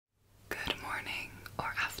morning,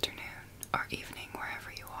 or afternoon, or evening,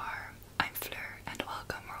 wherever you are. I'm Fleur, and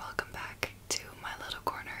welcome back to my little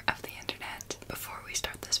corner of the internet. Before we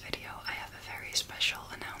start this video, I have a very special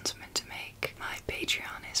announcement to make. My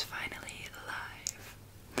Patreon is finally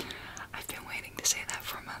live. I've been waiting to say that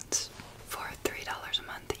for months. For $3 a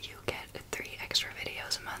month, you get 3 extra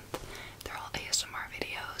videos a month. They're all ASMR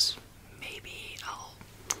videos. Maybe I'll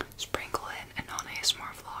sprinkle in a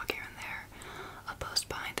non-ASMR vlog here and there. I'll post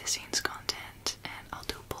behind the scenes content, and I'll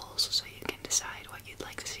do polls so you can decide what you'd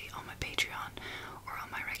like to see on my Patreon or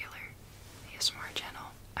on my regular ASMR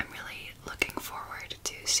channel. I'm really looking forward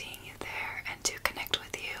to seeing you there and to connect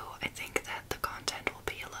with you. I think that the content will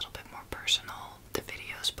be a little bit more personal. The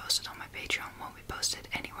videos posted on my Patreon won't be posted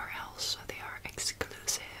anywhere else, so they are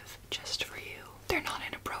exclusive just for you. They're not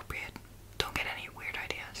inappropriate. Don't get any weird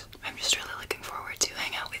ideas. I'm just really looking forward to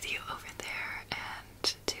hang out with you over there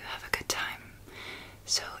and to have a good time.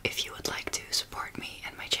 So if you would like to support me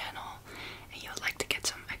and my channel, and you would like to get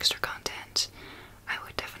some extra content, I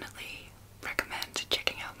would definitely recommend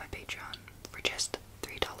checking out my Patreon. For just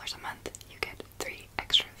 $3 a month, you get 3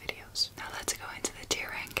 extra videos. Now let's go into the tier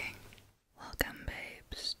ranking. Welcome,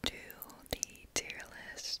 babes, to the tier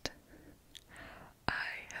list.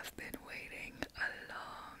 I have been waiting a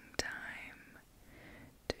long time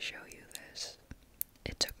to show you this.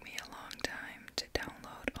 It took me a long time to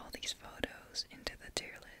download all these photos into the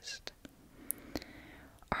tier list.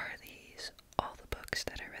 Are these all the books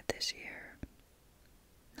that I read this year?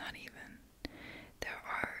 Not even. There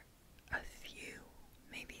are a few,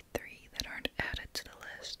 maybe 3, that aren't added to the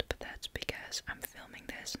list, but that's because I'm filming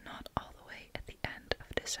this not all the way at the end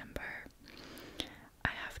of December. I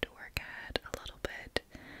have to work ahead a little bit,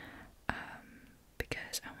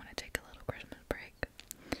 because I want to take a little Christmas break,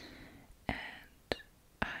 and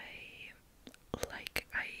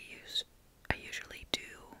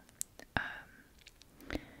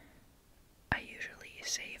I usually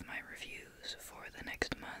save my reviews for the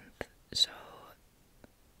next month, so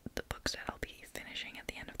the books that I'll be finishing at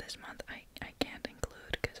the end of this month, I can't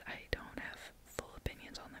include because I don't have full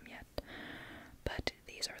opinions on them yet, but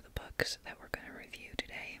these are the books that we're going to review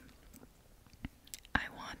today. I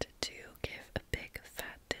want to give a big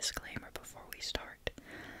fat disclaimer before we start.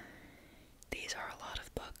 These are a lot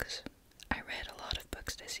of books. I read a lot of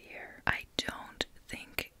books this year. I don't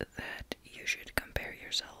think that you should compare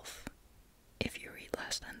yourself if you read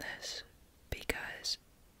less than this, because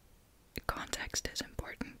context is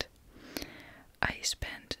important. I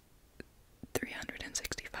spent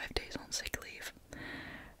 365 days on sick leave.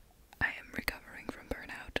 I am recovering from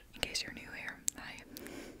burnout, in case you're new here.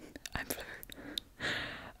 I'm Fleur.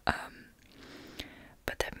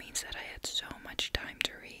 But that means that I had so much time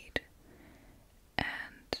to read,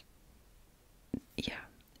 and yeah,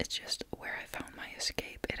 it's just where I found my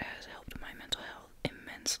escape. It has helped my mental health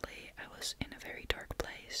immensely. I was in a very dark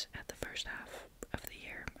place at the first half of the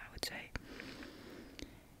year, I would say,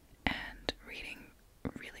 and reading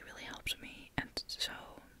really, really helps me, and so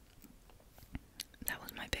that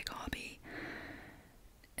was my big hobby.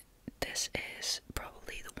 This is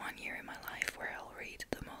probably the one year in my life where I'll read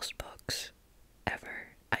the most books ever.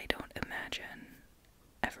 I don't imagine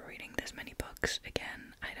ever reading this many books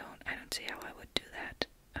again. I don't see how I would do that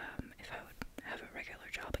if I would have a regular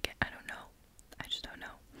job again. I don't know. I just don't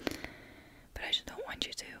know. But I just don't want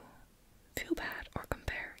you to feel bad or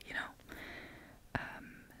compare, you know?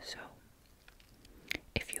 So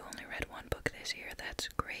if you only read 1 book this year, that's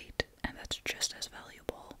great, and that's just as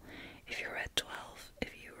valuable. If you read 12,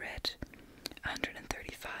 if you read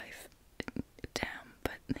 135, damn,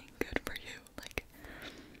 but good for you. Like,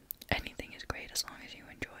 anything is great as long as you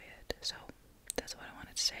enjoy it. So that's what I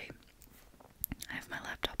wanted to say. I have my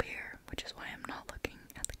laptop here, which is why I'm not looking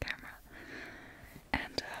at the camera,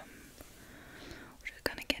 and we're just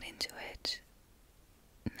gonna get into it.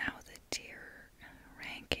 Now the tier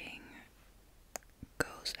ranking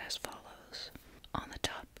goes as follows. On the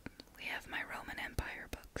top, we have my Roman Empire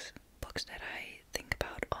books. Books that I think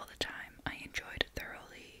about all the time, I enjoyed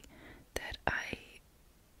thoroughly, that I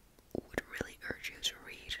would really urge you to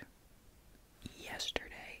read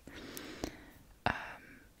yesterday.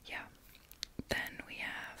 Yeah. Then we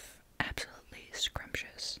have absolutely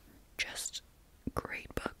scrumptious, just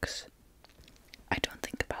great books. I don't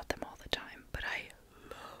think about them all the time, but I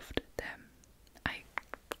loved them. I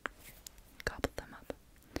gobbled them up.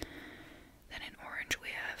 Then in orange we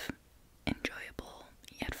have enjoyable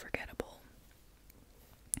yet forgettable.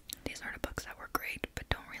 These are the books that were great but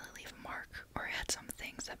don't really leave a mark, or had some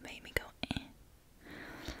things that made me go eh.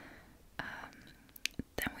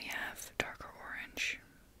 Then we have darker orange,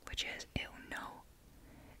 which is ew, no.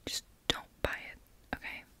 Just don't buy it,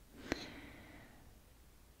 okay?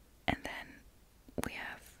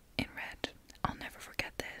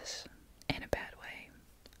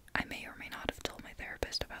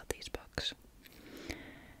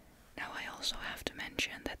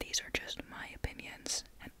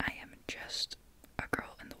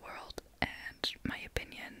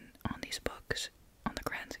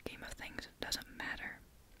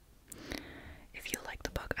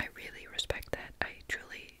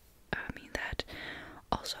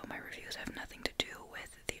 Also, my reviews have nothing to do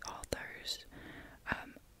with the authors.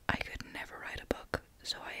 I could never write a book,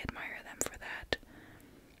 so I admire them for that.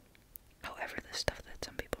 However, the stuff that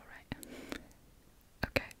some people write.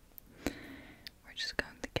 Okay, we're just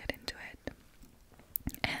going to get into it.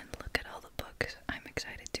 And look at all the books. I'm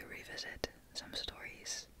excited to revisit some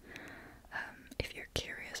stories. If you're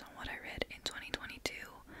curious on what I read in 2022,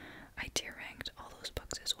 I tier ranked all those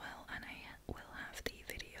books as well, and I will have the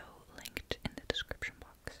video linked in the description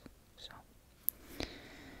box. So,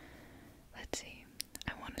 let's see.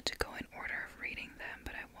 I wanted to go in order of reading them,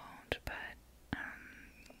 but I won't,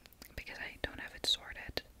 because I don't have it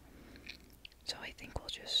sorted. So I think we'll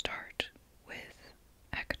just start with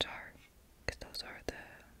katouh, because those are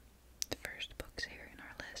the first books here in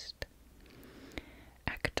our list.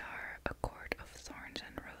 katouh, A Court of Thorns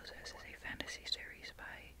and Roses, is a fantasy series by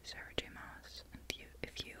Maas. And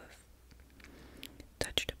if you have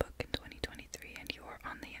touched a book in 2023 and you are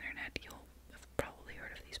on the internet, you'll have probably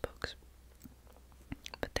heard of these books.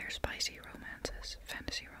 But they're spicy romances,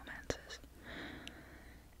 fantasy romances.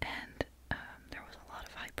 And there was a lot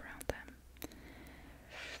of hype around them.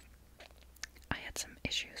 I had some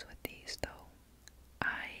issues with these, though.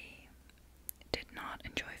 I did not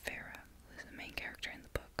enjoy Farah, who is the main character in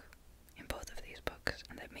the book, in both of these books,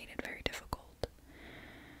 and that made it very difficult.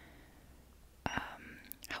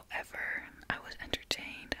 However, I was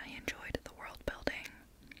entertained, I enjoyed the world building,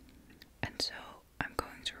 and so I'm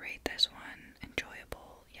going to rate this one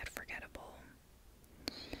enjoyable yet forgettable.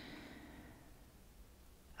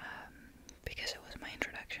 Because it was my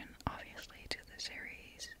introduction, obviously, to the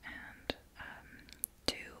series, and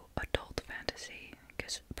to adult fantasy,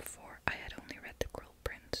 because before I had only read The Cruel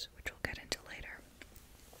Prince, which we'll get into later.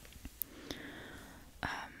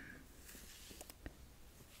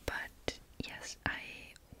 But yes, I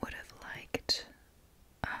would have liked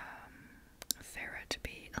Farah to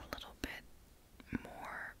be a little bit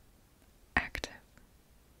more active.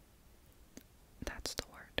 That's the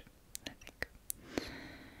word, I think.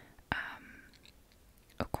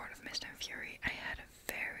 A Court of Mist and Fury, I had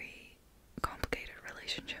a very complicated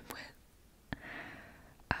relationship with.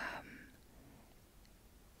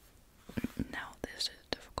 Now this is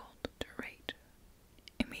difficult to rate.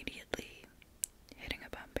 Immediately hitting a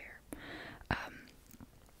vampire.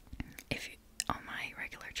 If you, on my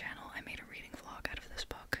regular channel, I made a reading vlog out of this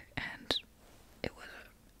book, and it was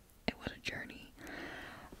a journey.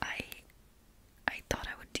 I thought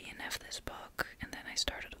I would DNF this book, and then I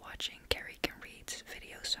started watching Carrie Can Read's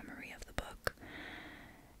video summary of the book,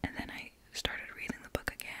 and then I started reading the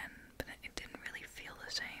book again, but it didn't really feel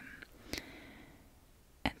the same.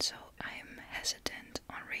 And so I'm hesitant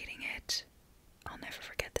on rating it. I'll never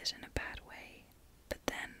forget this in a bad way, but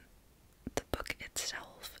then the book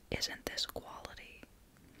itself isn't this quality.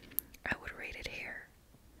 I would rate it here,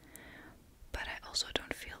 but I also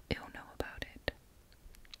don't feel ill-know about it.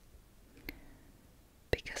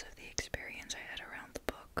 Because of the experience I had around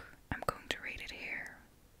the book, I'm going to rate it here.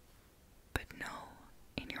 But know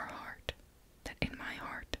in your heart that in my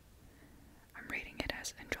heart, I'm rating it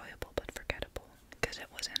as enjoyable but forgettable, because it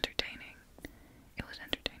was entertaining. It was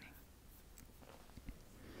entertaining.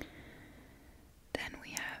 Then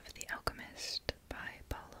we have The Alchemist by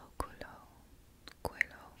Paulo Coelho.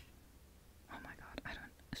 Oh my god, I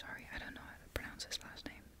don't know how to pronounce his last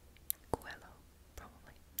name. Coelho,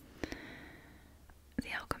 probably.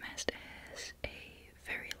 The Alchemist is a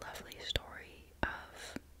very lovely story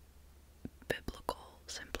of biblical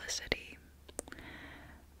simplicity,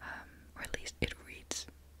 or at least it reads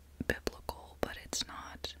biblical, but it's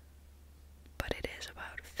not. But it is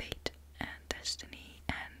about fate and destiny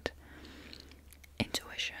and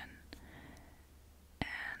intuition,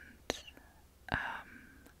 and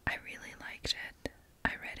I really liked it.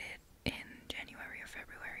 I read it in January or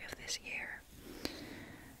February of this year,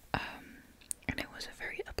 and it was a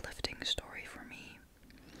very uplifting story for me.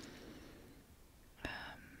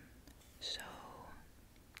 So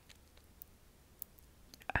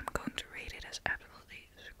I'm going to rate it as absolutely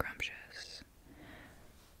scrumptious.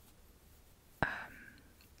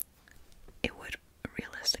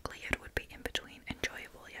 It would be in between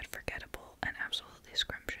enjoyable yet forgettable and absolutely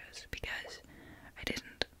scrumptious, because I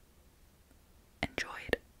didn't enjoy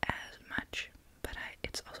it as much, but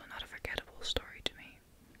it's also not a forgettable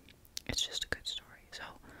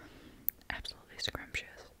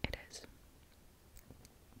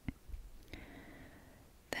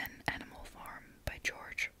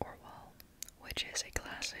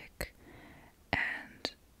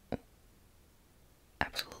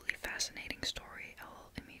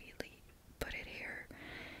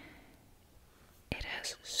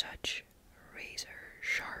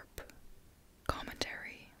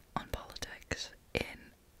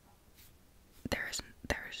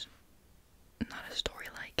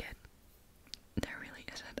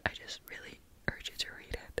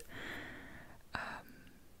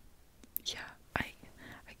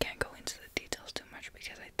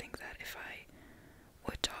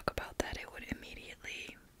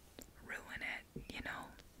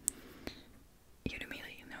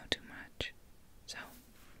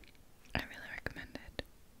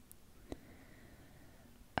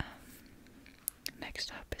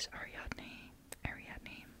is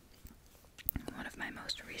Ariadne, one of my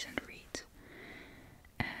most recent reads,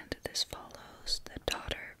 and this follows the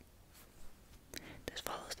daughter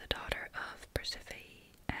of Persephone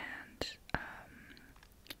and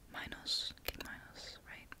King Minos,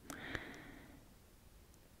 right?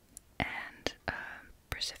 And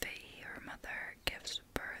Persephone, her mother, gives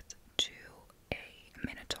birth to a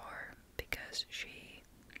minotaur because she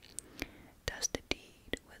does the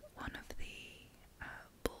deed with one of the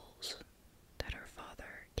bulls that her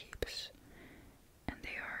father keeps, and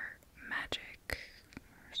they are magic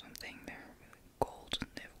or something. They're gold.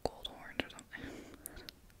 They have gold horns or something.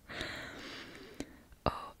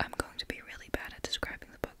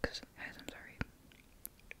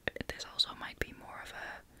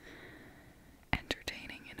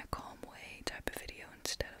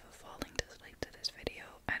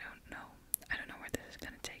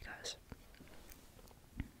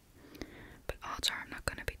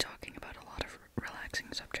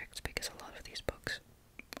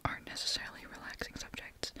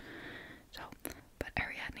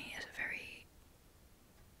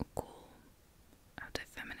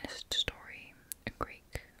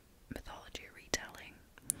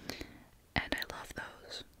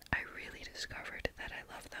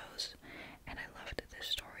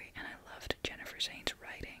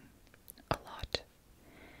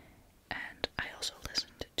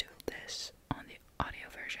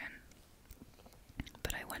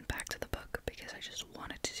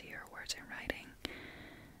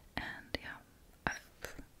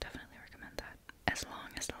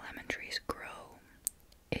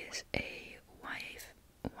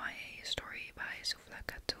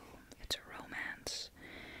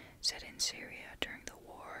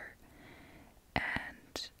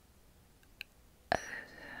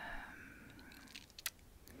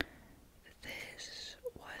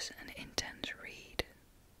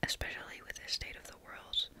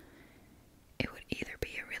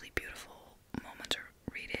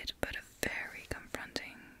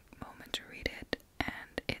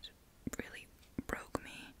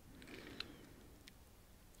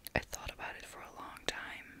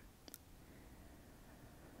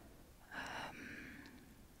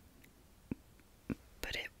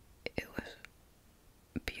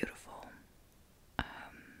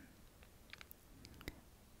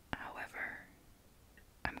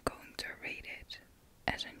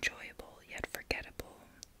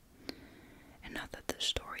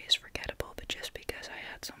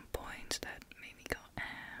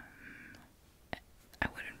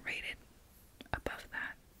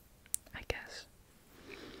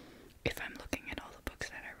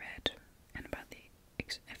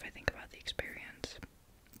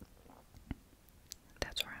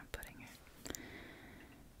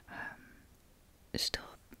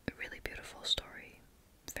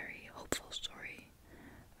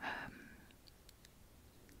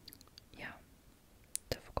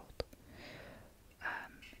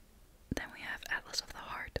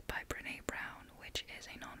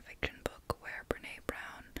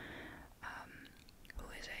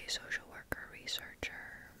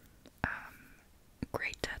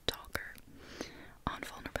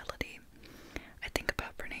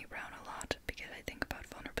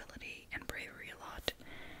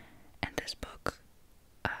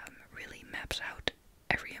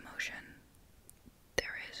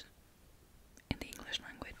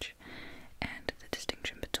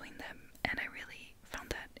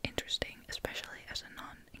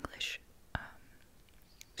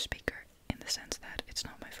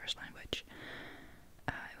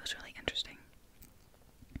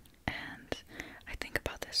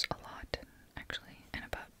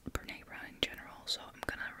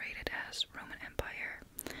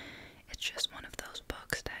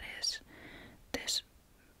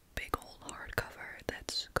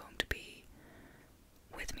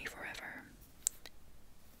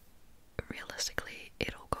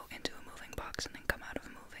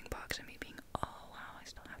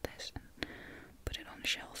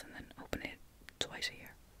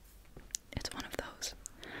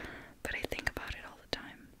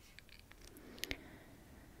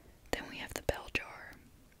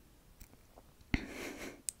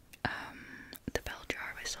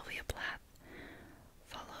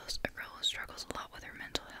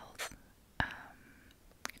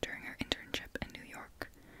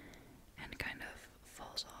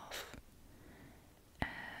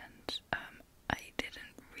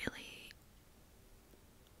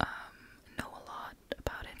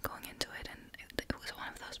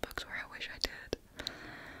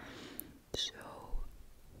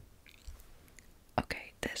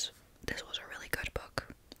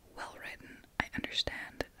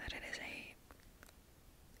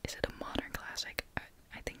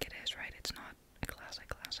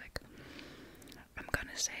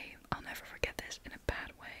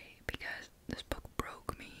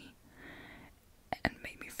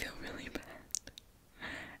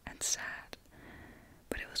 and sad,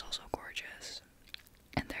 but it was also gorgeous.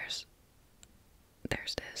 And there's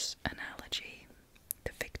this analogy,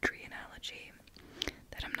 the fig tree analogy,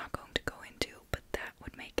 that I'm not going to go into, but that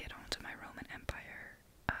would make it onto my Roman Empire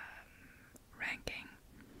ranking.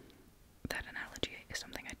 That analogy is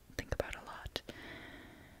something I think about a lot,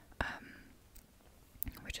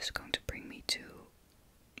 which is going to bring me to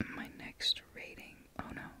my next rating.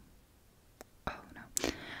 Oh no.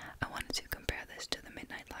 I wanted to compare this to The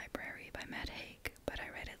Midnight Library by Matt Haig, but I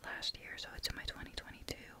read it last year, so it's in my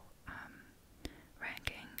 2022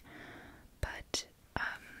 ranking. But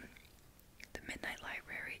The Midnight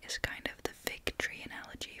Library is kind of the fig tree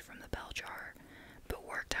analogy from the bell jar, but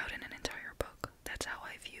worked out in an entire book. That's how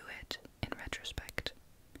I view it in retrospect,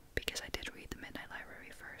 because I did read The Midnight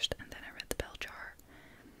Library first, and then I read the bell jar.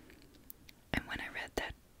 And when I read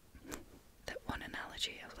that one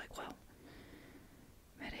analogy, I was like, well,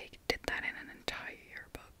 Matt Haig did that in an entire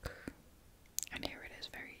book, and here it is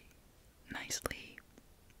very nicely,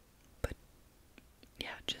 but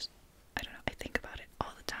yeah, just, I don't know, I think about it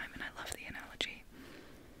all the time, and I love the analogy.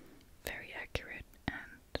 Very accurate,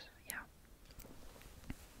 and yeah.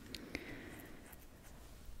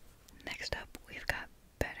 Next up, we've got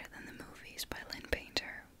Better Than the Movies by Lynn,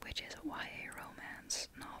 which is a YA romance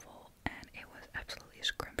novel, and it was absolutely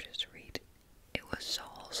scrumptious to read. It was so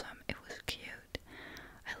wholesome, it was cute.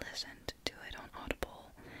 I listened to it on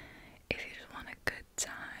Audible. If you just want a good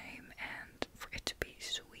time and for it to be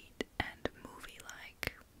sweet and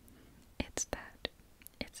movie-like, it's that.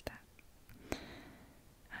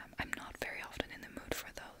 I'm not very often in the mood for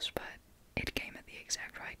those, but it came at the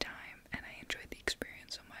exact right time, and I enjoyed the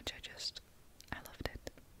experience so much. I loved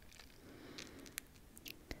it.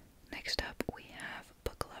 Next up, we have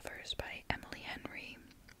Book Lovers by Emily Henry,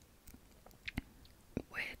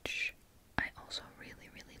 which I also really,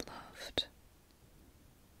 really loved.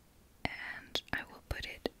 And I will put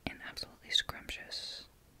it in absolutely scrumptious.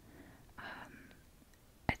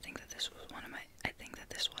 I think that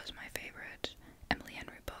this was my favorite Emily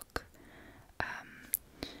Henry book.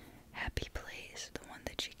 Happy Place, the one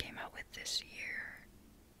that she came out with this year,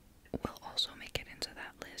 will also make it into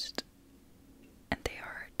that list. And they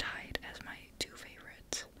are tied as my two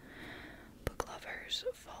favorites. Book Lovers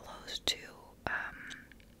follows two,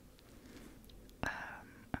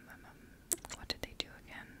 what did they do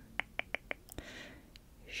again?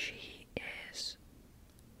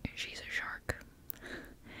 She's a shark.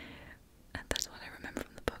 That's what I remember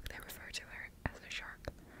from the book. They refer to her as a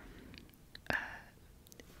shark.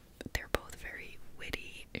 They're both very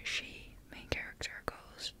witty. She, main character,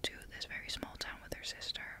 goes to this very small town with her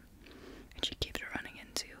sister, and she keeps running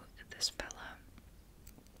into this fella,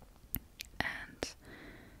 and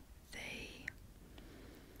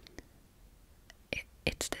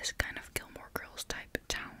it's this kind of Gilmore Girls type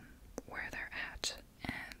town where they're at,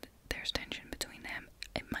 and there's tension between them.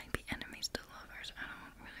 It might be enemies to lovers, I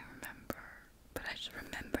don't really remember, but I just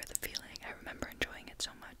remember the feeling. I remember enjoying it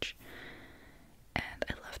so much, and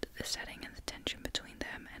I loved the setting and the tension between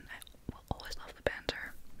them, and I will always love the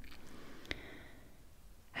banter.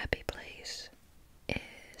 Happy Place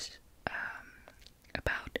is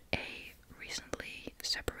about a recently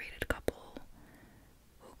separated couple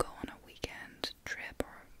who go on a weekend trip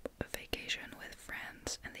or a vacation with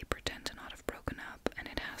friends, and they pretend to not have broken up, and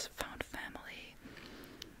it has found family.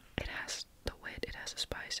 It has the wit, it has the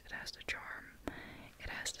spice, it has the charm, it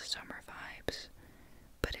has the summer vibes,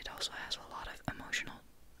 but it also has a lot of emotional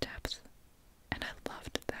depth, and I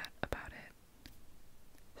loved that about it.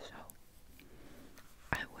 So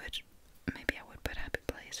maybe I would put Happy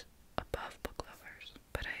Place above Book Lovers,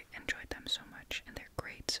 but I enjoyed them so much, and they're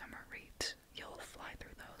great summer reads. You'll fly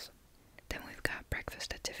through those. Then we've got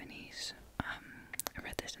Breakfast at Tiffany's. I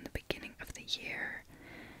read this in the beginning of the year,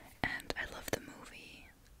 and I loved the movie.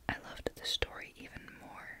 I loved the story even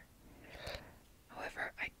more.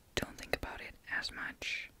 However, I don't think about it as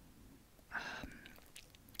much.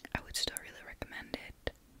 I would still really recommend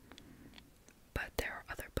it, but there are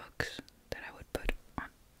other books that I would put on,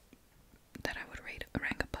 that I would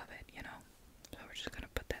rank above it, you know? So we're just gonna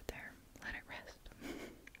put that there, let it rest.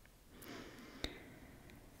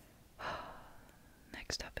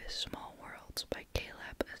 Next up is Small Worlds by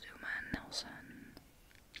Caleb Azuma Nelson.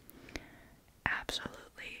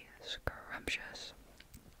 Absolutely scrumptious.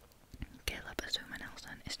 Caleb Azuma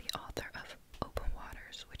Nelson is the author of Open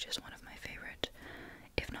Waters, which is one of my favorite,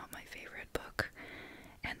 if not my favorite book,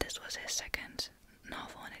 and this was his second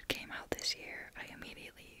novel, and it came out this year. I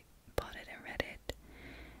immediately bought it and read it,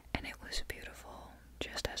 and it was beautiful,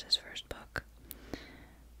 just as his first book.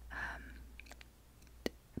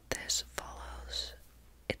 This follows,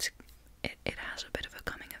 it has a bit of a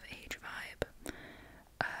coming of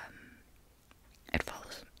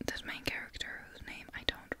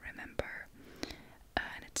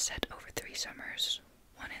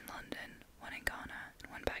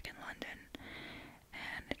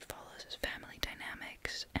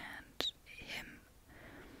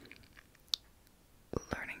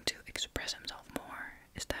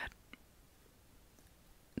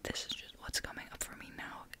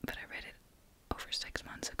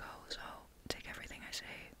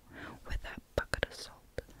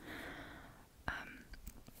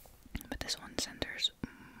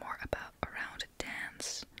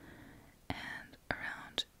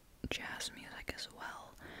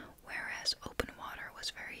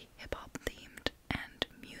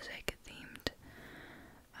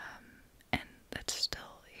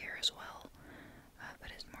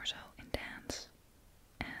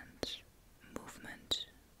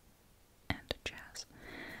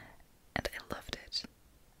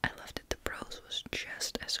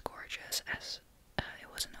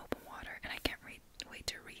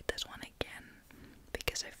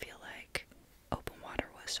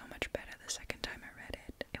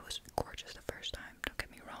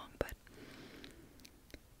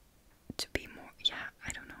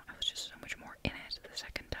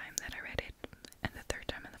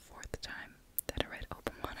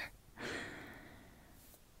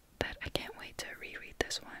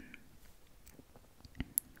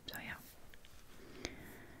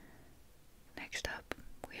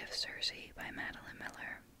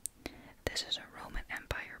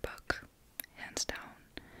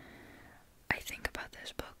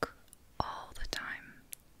time.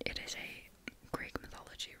 It is a Greek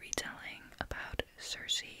mythology retelling about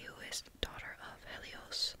Circe, who is daughter of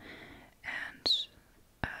Helios, and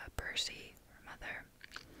Perse, her mother.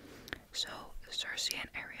 So Circe and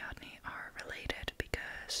Ariadne are related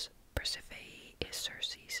because Persephone is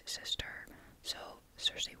Circe's sister, so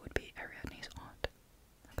Circe would be Ariadne's aunt.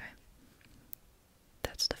 Okay?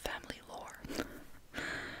 That's the family lore.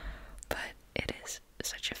 But it is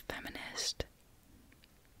such a feminist,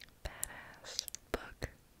 badass book.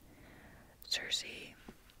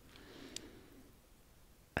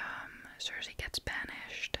 Circe gets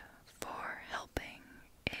banished for helping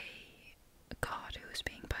a god who is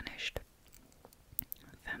being punished.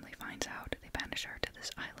 The family finds out, they banish her to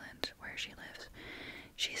this island where she lives.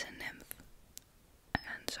 She's a nymph,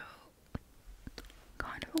 and so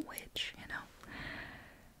kind of a witch, you know.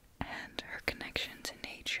 And her connection to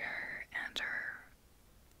nature and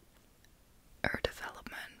her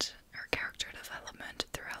development, her character development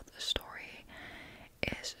throughout the story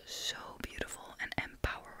is so beautiful and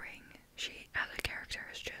empowering. She, as a character,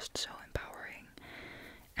 is just so empowering.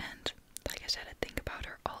 And like I said, I think about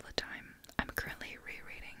her all the time. I'm currently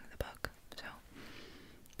rereading the book, so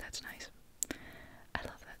that's nice. I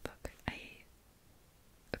love that book.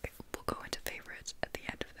 Okay, we'll go into favorites at the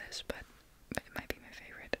end of this, but it might be my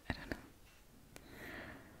favorite. I don't know.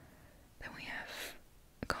 Then we have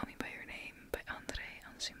Call Me By Your Name by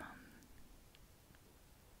Anciman.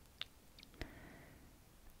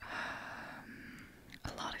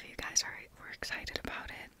 A lot of you guys were excited about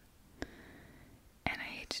it, and I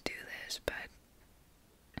hate to do this, but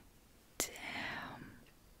damn,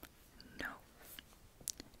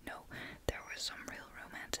 no, there was some real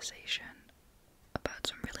romanticization about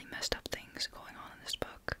some really messed up things going on in this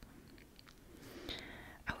book.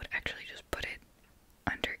 I would actually just put it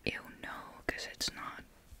under ew no, because it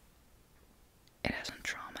hasn't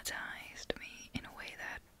traumatized me in a way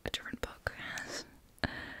that a different book has,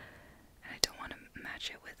 and I don't want to match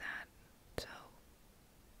it with that, so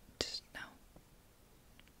just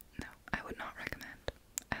no, I would not recommend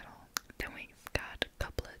at all. Then we've got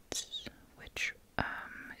Couplets, which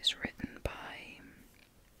is written by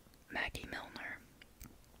Maggie Milner,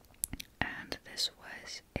 and this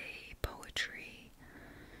was a poetry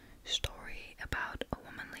story about a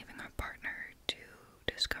woman leaving her partner to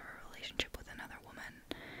discover a relationship with another woman,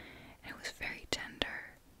 and it was very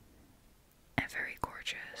tender and very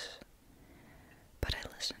gorgeous, but I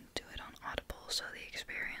listened to it on Audible, so the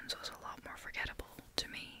experience was a lot more forgettable to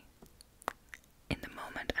me. In the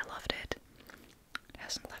moment, I loved it. It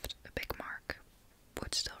hasn't left a big mark.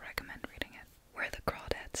 Would still recommend reading it. Where the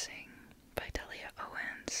Crawdads Sing by Delia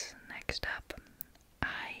Owens. Next up,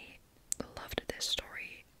 I loved this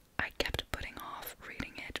story. I kept putting off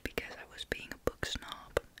reading it because I was being a book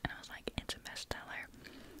snob, and I was like, it's a bestseller.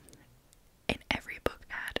 In every book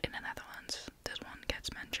ad in the Netherlands, this one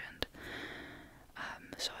gets mentioned.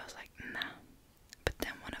 So I was like, nah. But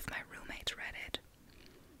then one of my roommates read it,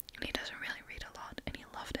 and he doesn't really read a lot, and he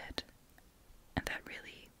loved it. And that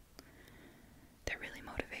really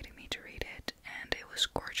motivated me to read it, and it was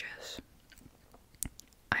gorgeous.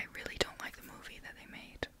 I really don't like the movie that they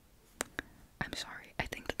made. I'm sorry. I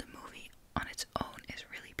think that the movie on its own is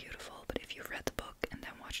really beautiful, but if you've read the book and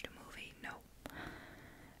then watched the movie, no.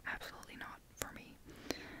 Absolutely not for me.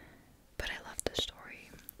 But I love the story.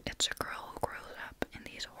 It's a girl who grows up in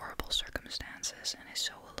these horrible circumstances and is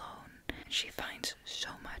so alone, and she finds so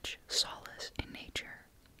much solace in nature,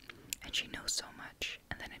 and she knows so much,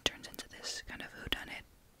 and then it turns into this kind of whodunit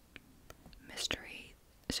mystery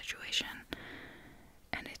situation,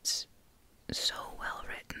 and it's so well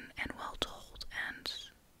written and well told, and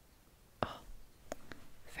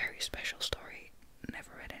very special story.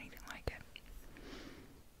 Never read anything like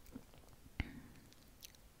it.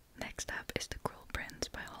 Next up is The Cruel Prince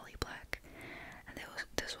by Holly Black, and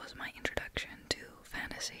this was my introduction to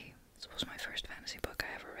fantasy. This was my first fantasy book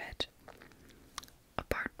I ever read,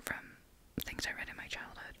 apart from things I read in my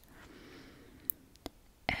childhood,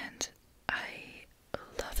 and I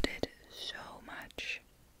loved it so much.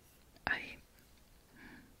 I'm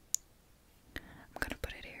gonna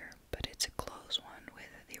put it here, but it's a close one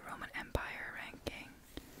with the Roman Empire ranking,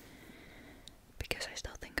 because I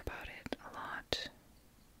still think about it a lot,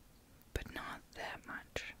 but not that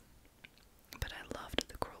much. But I loved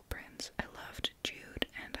The Cruel Prince. I loved Jude,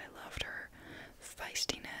 and I loved her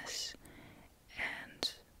feistiness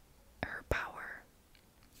and her power.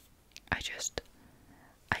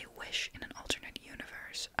 I wish in an alternate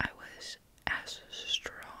universe I was as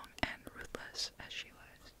strong and ruthless as she was.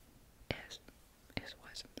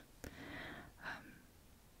 Was.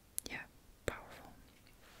 Yeah, powerful.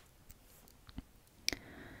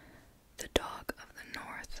 The Dog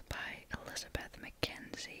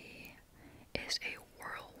mckenzie is a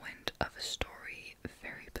whirlwind of a story,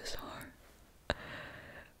 very bizarre.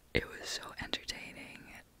 It was so entertaining.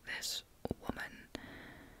 This woman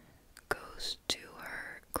goes to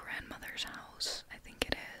her grandmother's house, I think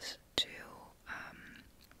it is, to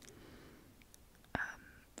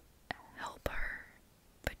help her,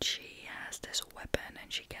 but she has this weapon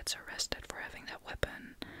and she gets arrested for having that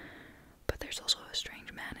weapon. But there's also a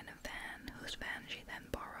strange man in a van, whose van she then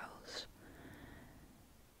borrows.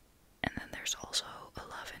 And then there's also a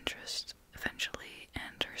love interest eventually,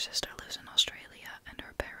 and her sister lives in Australia and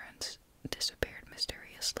her parents disappeared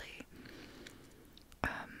mysteriously.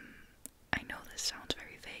 I know this sounds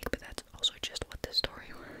very vague, but that's also just what the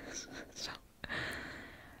story was. So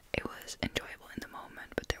it was enjoyable in the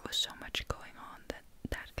moment, but there was so much going on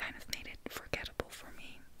that kind of made it forgettable for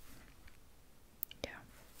me. Yeah.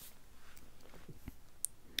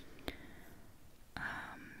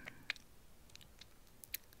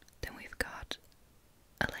 Then we've got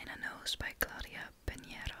Elena Knows by Claudia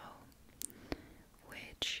Piñero,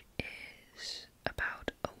 which is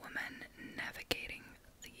about a woman navigating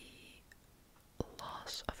the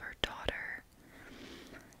loss of her daughter,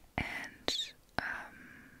 and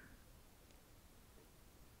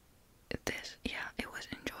it was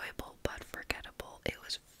enjoyable but forgettable. It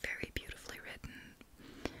was very beautifully written.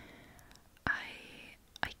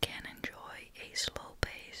 I can enjoy a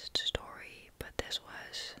slow-paced story, but this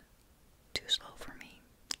was too slow for me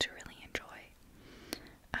to really enjoy.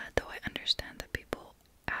 Though I understand that people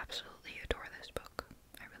absolutely adore this book.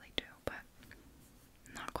 I really do, but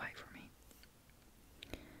not quite for me.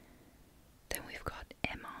 Then we've got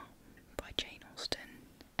Emma by Jane Austen.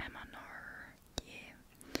 Emma Nar, yeah,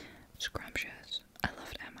 scrumptious. I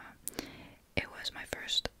loved Emma. It was my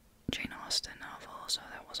first Jane Austen novel, so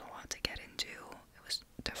that was a lot to get into. It was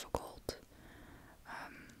difficult,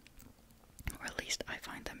 or at least I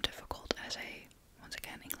find them difficult as once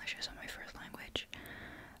again, English isn't my first language.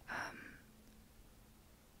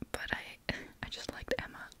 But I just liked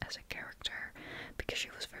Emma as a character because she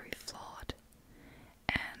was very flawed,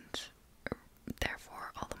 and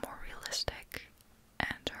therefore all the more realistic,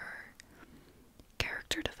 and her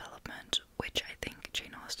character development, which I think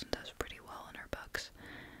Jane Austen does pretty well in her books,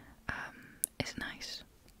 is nice.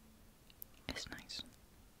 It's nice.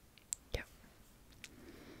 Yep.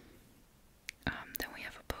 Then we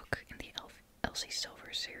have a book in the Elsie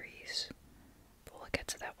Silver series, but we'll get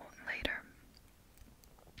to that one later.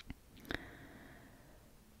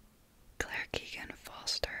 Claire Keegan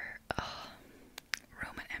Foster,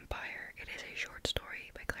 Roman Empire. It is a short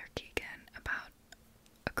story by Claire Keegan about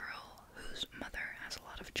a girl whose mother has a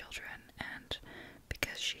lot of children, and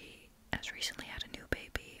because she has recently had a new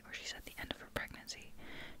baby, or she's at the end of her pregnancy,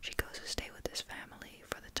 she goes to stay with this family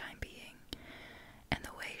for the time being, and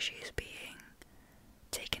the way she's being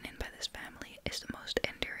taken in by this family is the most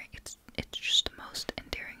endearing. It's just the most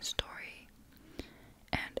endearing story,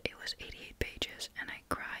 and it was 88 pages, and I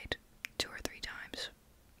cried 2 or 3 times.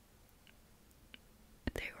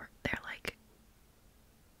 They're like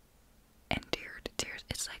endeared tears.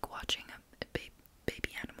 It's like watching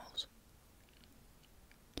baby animals.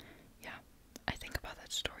 Yeah, I think about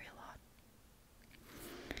that story a lot.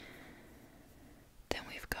 Then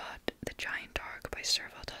we've got The Giant Dark by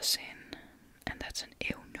Serval-Tassin, and that's an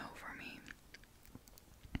ew no for me.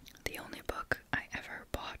 The only book I ever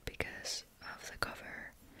bought because of the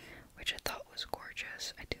cover, which I thought was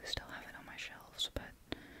gorgeous. I do still have it on my shelves, but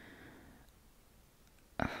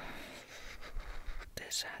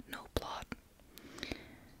this had no plot,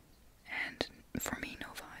 and for me, no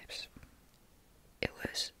vibes. It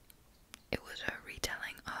was a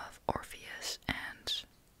retelling of Orpheus and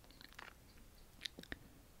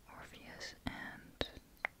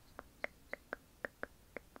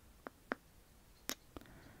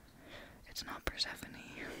it's not Persephone.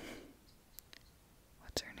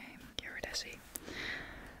 What's her name? Eurydice.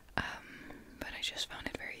 But I just found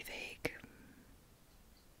it very vague.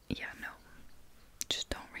 Yeah, no. Just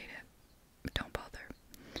don't read it. Don't bother.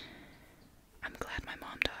 I'm Glad My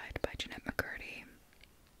Mom Died by Jeanette McCurdy.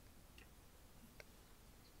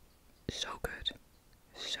 So good.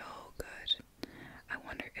 So good. I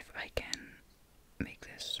wonder if I can make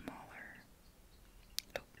this smaller.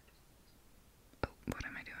 Oh, what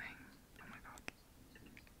am I doing? Oh my god.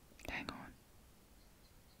 Hang on.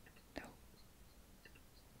 No.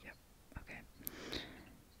 Yep, okay.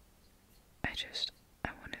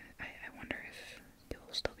 I wonder if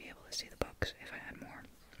you'll still be able to see the books if I had more.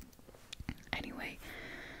 Anyway,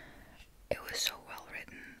 it was so well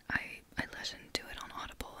written. I listened to it on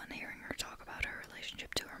Audible, and hearing her talk about her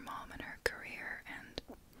relationship to her mom and her career, and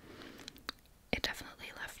it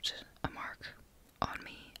definitely left a mark on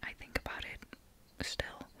me.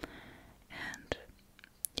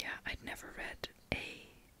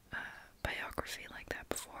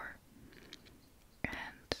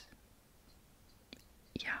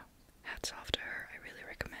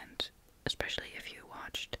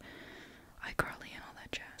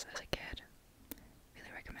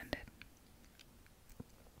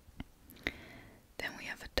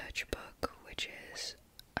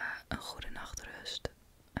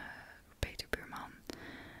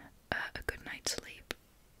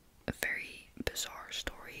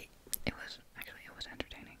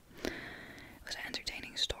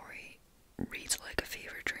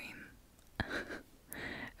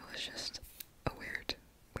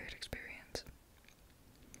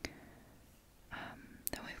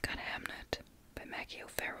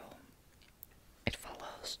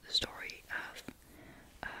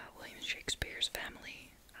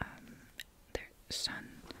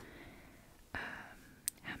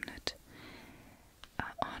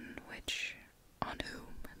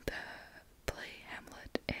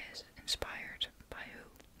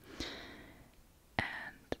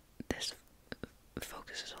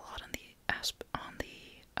 focuses a lot on the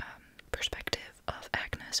perspective of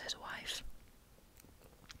Agnes, his wife.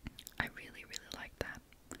 I really, really like that.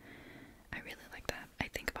 I really like that. I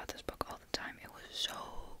think about this book all the time. It was so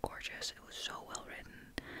gorgeous. It was so well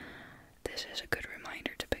written. This is a good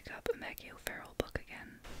reminder to pick up a Maggie O'Farrell book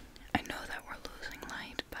again. I know that we're losing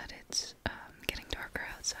light, but it's getting darker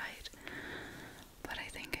outside. But I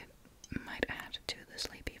think it might add to the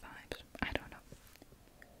sleepy vibes. I don't know.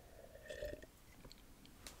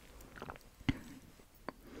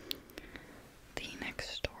 The next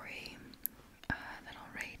story that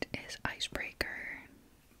I'll rate is Icebreaker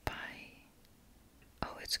by...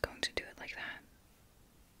 Oh, it's going to do it like that.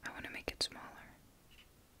 I want to make it smaller.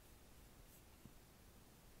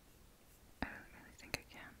 I don't really think I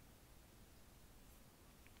can.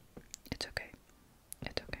 It's okay.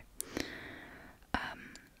 It's okay.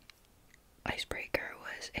 Icebreaker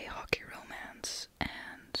was a hockey romance,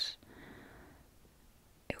 and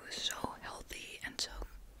it was so healthy and so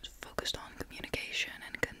focused on communication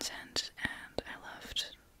and consent, and I loved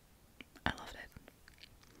it.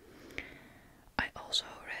 I also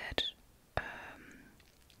read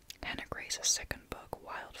Hannah Grace's second book,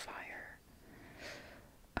 Wildfire,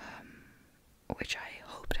 which I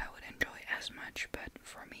hoped I would enjoy as much, but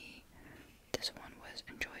for me, this one was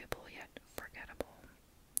enjoyable yet forgettable,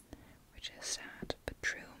 which is sad but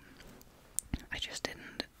true. I just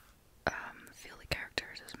didn't feel the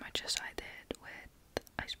characters as much as I did with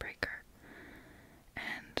Icebreaker,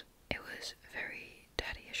 and it was very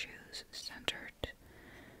daddy issues centered,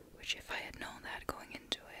 which if I had known that going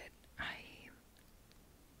into it, I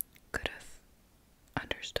could have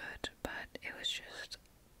understood, but it was just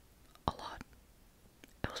a lot.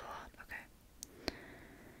 It was a lot, okay.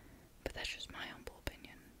 But that's just my humble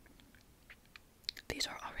opinion. These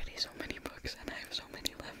are already so many books, and I have so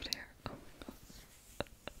many left here. Oh my god.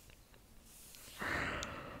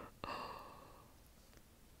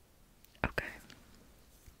 Okay.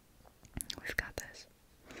 We've got this.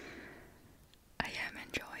 I am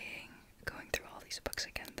enjoying going through all these books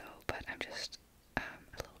again, though, but I'm just a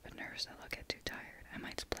little bit nervous that I'll get too tired. I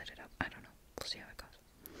might split it up. I don't know. We'll see how it goes.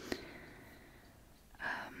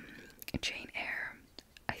 Jane Eyre.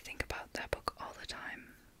 I think about that book all the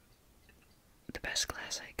time. The best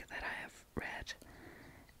classic that I have read,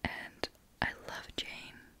 and I love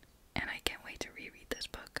Jane, and I can't wait to reread this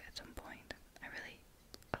book at some point. I really,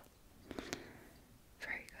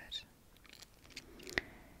 very good.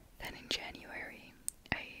 Then in January,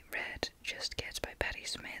 I read Just Kids by Patti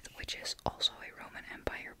Smith, which is also a Roman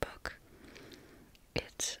Empire book.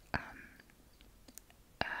 It's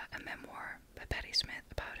a memoir by Patti Smith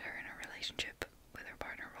about her and her relationship with her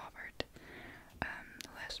partner Robert,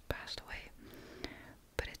 who has passed away.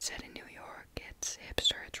 But it's set in New York, it's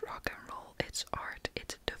hipster, it's rock and roll, it's art,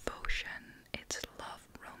 it's devotion, it's love,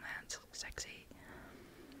 romance, sexy,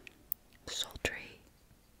 sultry,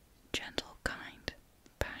 gentle, kind,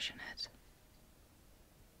 passionate,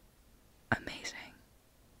 amazing.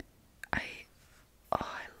 I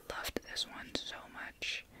loved this one so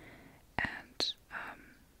much, and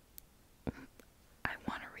I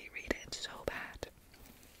want to reread it so bad.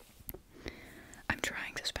 I'm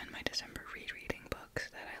trying to spend my December rereading books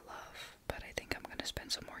that I love, but I think I'm going to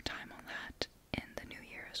spend some more time on that in the new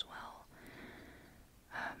year as well,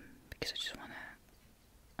 because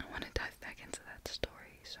I want to dive back into that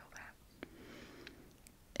story so bad.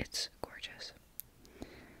 It's gorgeous.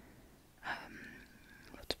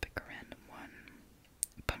 Let's pick a random one.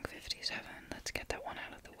 Punk 57, let's get that one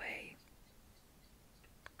out of the way.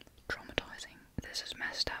 Traumatizing. This is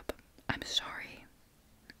messed up. I'm sorry.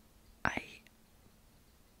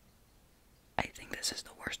 I think this is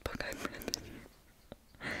the worst book I've read.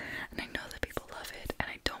 And I know that people love it, and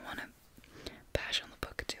I don't want to bash on the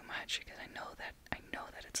book too much because I know that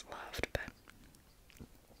it's loved, but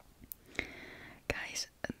guys,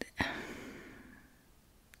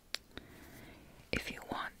 if you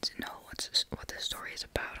want to know what this story is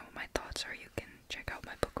about and what my thoughts are, you can check out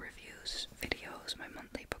my book reviews videos, my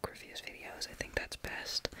monthly book reviews videos. I think that's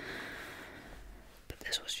best. But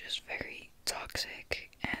this was just very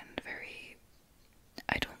toxic and very...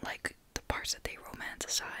 I don't like the parts that they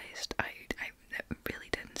romanticized. That really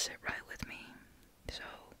didn't sit right with me. So,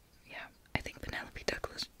 yeah, I think Penelope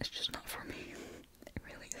Douglas is just not for me. It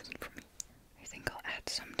really isn't for me. I think I'll add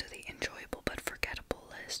some to the enjoyable but forgettable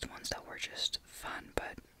list, ones that were just fun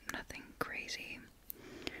but nothing crazy.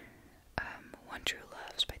 One True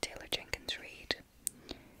Loves by Taylor Jenkins Reid.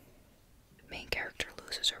 Main character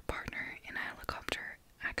loses her partner in a helicopter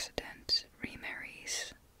accident, remarries,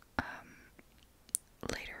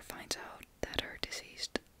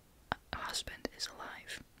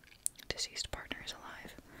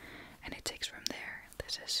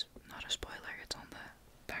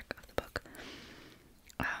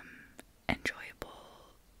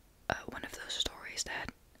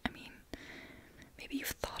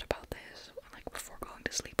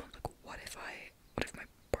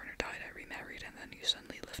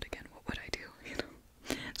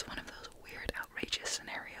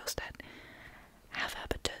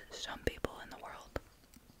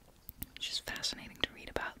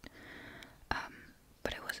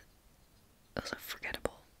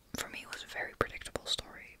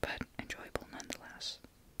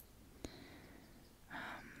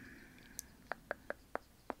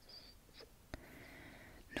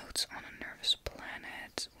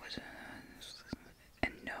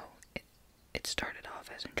 it started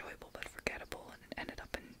off as enjoyable but forgettable, and it ended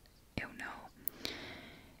up in, oh no.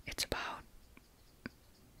 It's about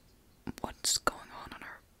what's going on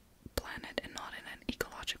our planet, and not in an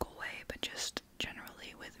ecological way, but just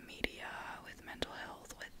generally with media, with mental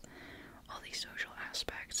health, with all these social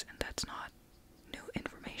aspects, and that's not new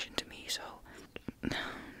information to me, so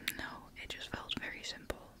no, it just felt very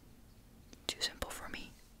simple. Too simple for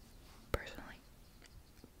me, personally.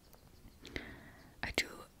 I do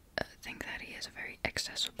think that he has a very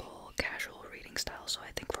accessible, casual reading style, so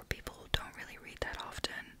I think for people who don't really read that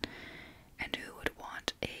often, and who would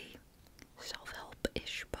want a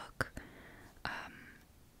self-help-ish book,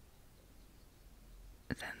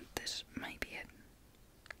 then this might be it.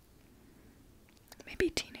 Maybe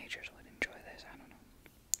teenagers would enjoy this, I don't know.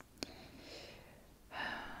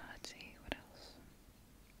 Let's see, what else?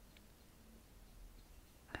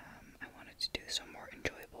 I wanted to do some more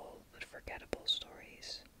enjoyable but forgettable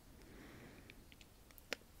stories.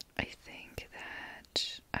 I think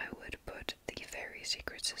that I would put the Very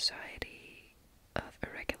Secret Society of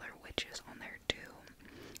Irregular Witches on there too.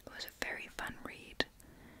 It was a very fun read.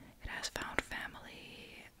 It has found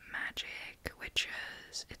family, magic,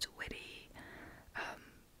 witches, it's witty,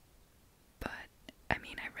 but, I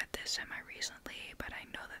mean, I read this semi-recently, but I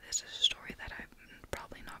know that this is a story that I'm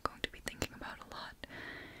probably not going to be thinking about a lot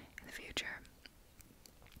in the future.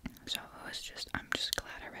 So it was just, I'm just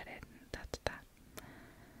glad I read it, and that's that.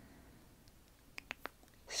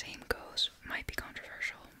 Same goes, might be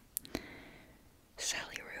controversial.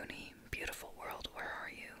 Sally Rooney, Beautiful World, Where Are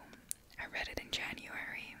You? I read it in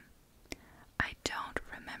January. I don't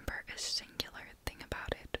remember a singular thing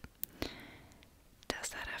about it. Does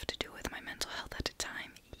that have to do with my mental health at the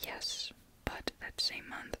time? Yes, but that same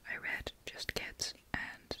month I read Just Kids,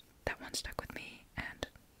 and that one stuck with me, and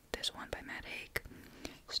this one by Matt Haig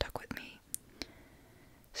stuck with me.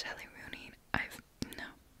 Sally Rooney, I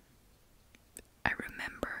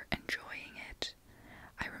remember enjoying it.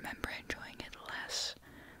 I remember enjoying it less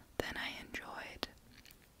than I enjoyed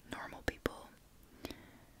Normal People.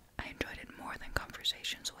 I enjoyed it more than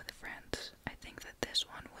Conversations with Friends. I think that this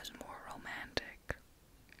one was more romantic.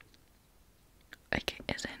 Like,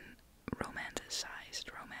 as in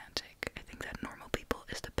romanticized romantic. I think that Normal People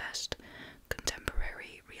is the best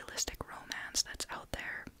contemporary realistic romance that's out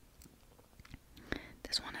there.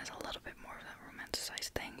 This one has a little bit more of that romanticized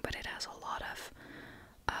thing, but it has a lot of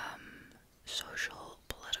social,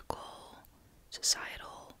 political,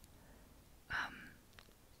 societal, how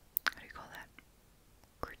do you call that?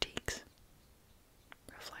 Critiques?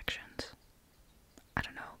 Reflections? I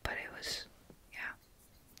don't know, but it was, yeah.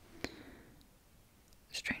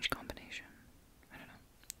 Strange combination. I don't know.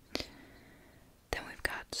 Then we've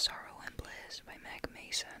got Sorrow and Bliss by Meg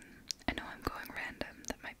Mason. I know I'm going random,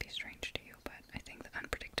 that might be strange to you, but I think the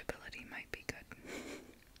unpredictability might be good.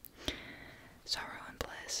 Sorrow and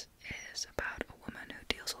Bliss is about a woman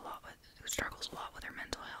who struggles a lot with her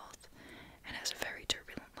mental health and has a very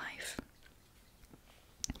turbulent life.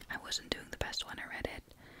 I wasn't doing the best when I read it,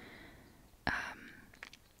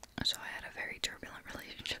 so I had a very turbulent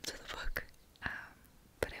relationship to the book,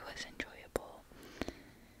 but it was enjoyable.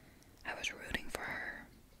 I was rooting for her,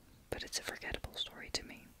 but it's a forgettable story to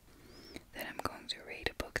me. Then I'm going to read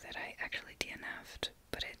a book that I actually DNF'd,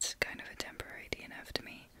 but it's kind of a temporary DNF to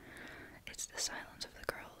me. It's The Silence of the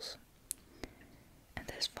Girls, and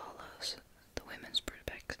this follows the women's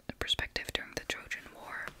perspective during the Trojan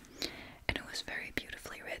War, and it was very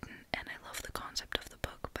beautifully written, and I love the concept of the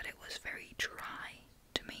book, but it was very dry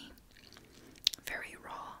to me, very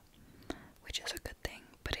raw, which is a good thing,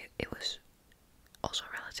 but it was also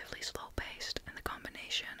relatively slow-paced.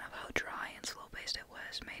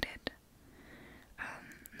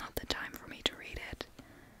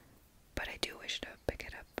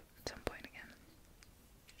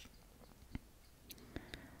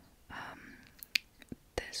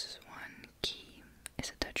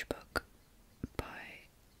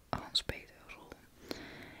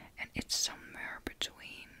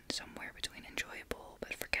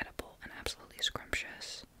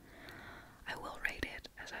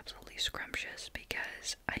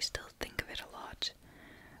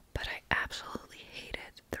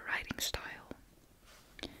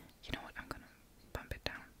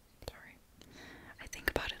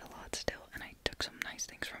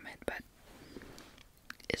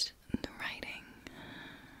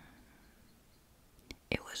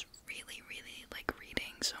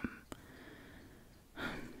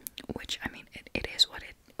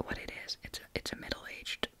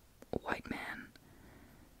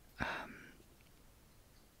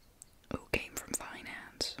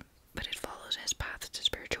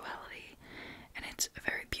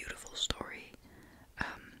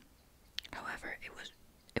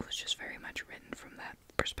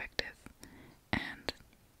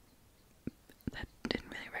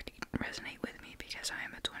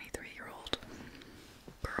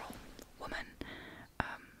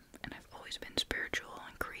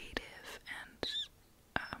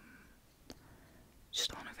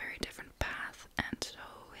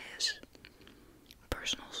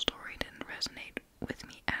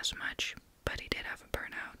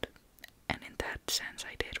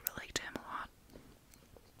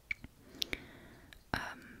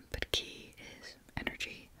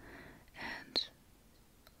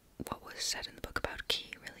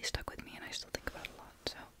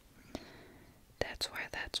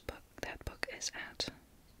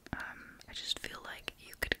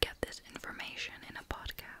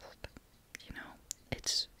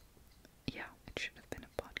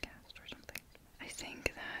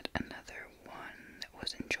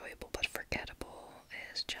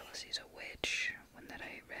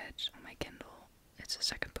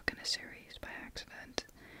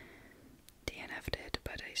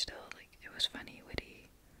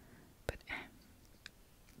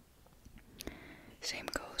 Same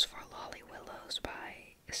goes for Lolly Willows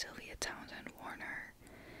by Sylvia Townsend Warner.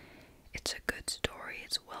 It's a good story,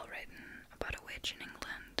 it's well written, about a witch in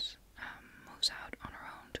England, moves out on her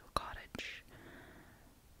own to a cottage.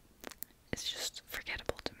 It's just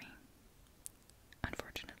forgettable to me,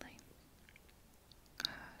 unfortunately.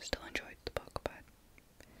 Still enjoyed the book, but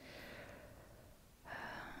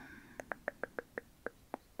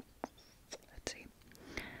let's see.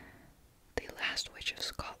 The Last Witch of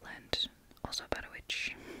Scotland, also about a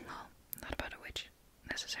witch. Well, not about a witch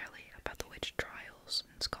necessarily, about the witch trials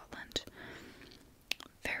in Scotland.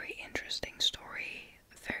 Very interesting story,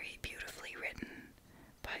 very beautifully written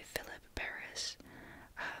by Philip Paris.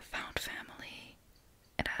 Found family.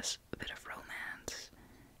 It has a bit of romance,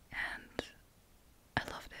 and I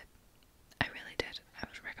loved it. I really did. I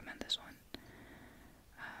would recommend this one.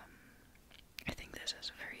 I think this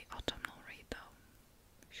is a very autumnal read, though.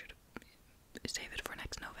 Should save it for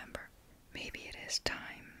next November. Maybe it is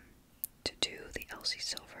time to do the Elsie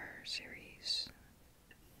Silver series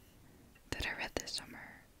that I read this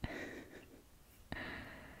summer.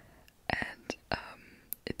 And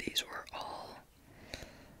these were all,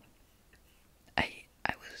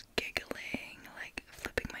 I was giggling, like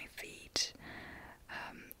flipping my feet.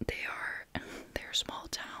 They're small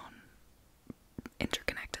town,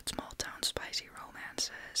 interconnected small town spicy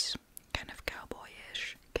romances, kind of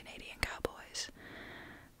cowboyish, Canadian cowboys.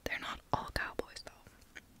 They're not all cowboys though.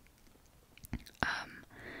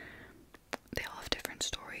 They all have different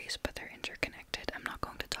stories, but they're interconnected. I'm not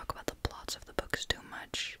going to talk about the plots of the books too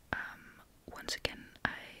much. Once again,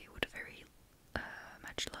 I would very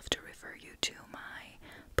much love to refer you to my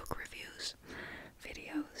book reviews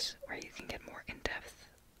videos, where you can get more in-depth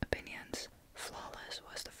opinions. Flawless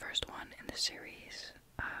was the first one in the series,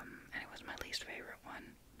 and it was my least favorite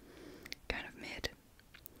one. Kind of mid.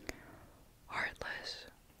 Heartless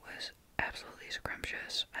was absolutely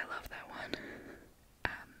scrumptious. I love that one.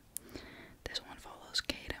 This one follows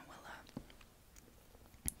Kate and Willa,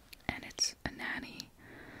 and it's a nanny,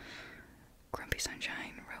 grumpy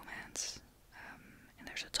sunshine romance, and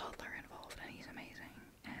there's a toddler involved, and he's amazing,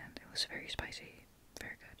 and it was very spicy,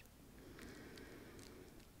 very good.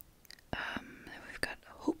 Then we've got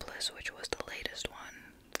Hopeless, which was the latest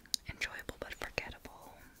one, enjoyable but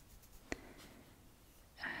forgettable.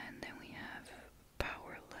 And then we have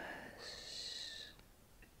Powerless,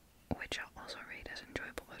 which I'll also rate as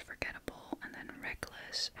enjoyable but forgettable, and then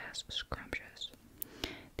Reckless as scrumptious.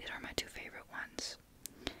 These are my two favorite ones,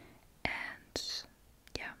 and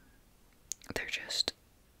yeah, they're just,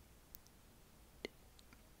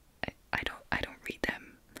 I don't read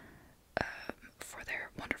them for their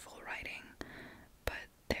wonderful writing, but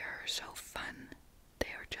they are so fun. They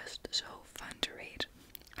are just so fun to read.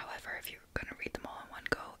 However, if you're gonna read them all in one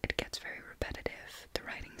go, it gets very repetitive, the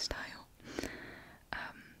writing style.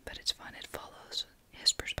 But it's fun. It follows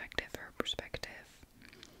his perspective, her perspective.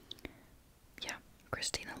 Yeah,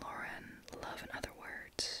 Christina Lauren, Love in Other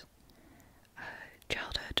Words.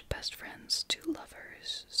 Childhood best friends, two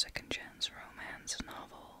lovers, second chance romance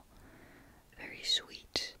novel. Very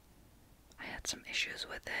sweet. I had some issues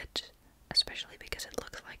with it, especially because it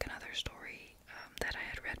looks like another story that I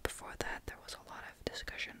had read before that. There was a lot of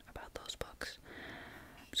discussion about those books.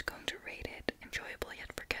 I'm just going to rate it enjoyable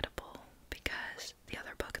yet forgettable, because the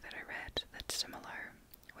other book that I read that's similar,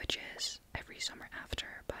 which is Every Summer After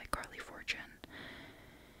by Carly Fortune,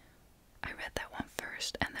 I read that one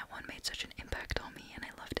first, and that one made such an impact on me, and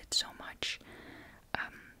I loved it so much,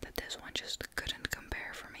 that this one just couldn't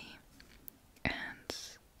compare for me. And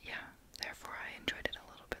yeah, therefore I enjoyed it a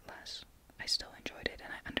little bit less. I still enjoyed it,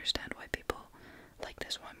 and I understand why people like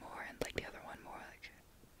this one more and like the other one more. Like,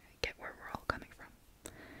 I get where we're all coming from.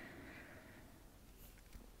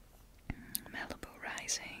 Malibu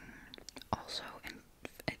Rising, also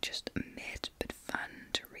just mid but fun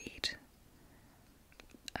to read.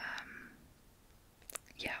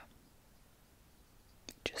 Yeah,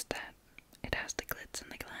 just that it has the glitz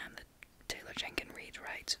and the glam that Taylor Jenkins Reid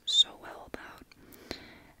writes so well about,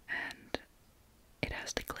 and it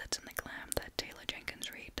has the glitz and the glam that Taylor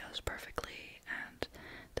Jenkins Reid does perfectly, and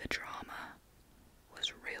the drama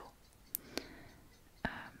was real,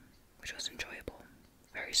 which was enjoyable,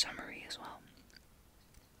 very summery as well.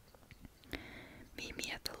 Meet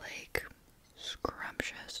Me at the Lake,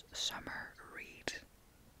 scrumptious summer read.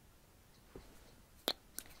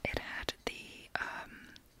 It had the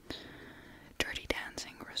Dirty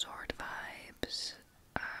Dancing resort vibes,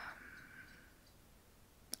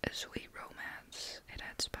 a sweet romance, it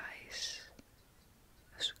had spice,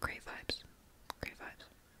 great vibes, great vibes.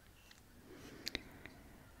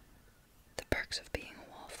 The Perks of Being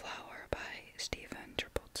a Wallflower by Stephen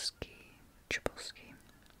Tripolsky.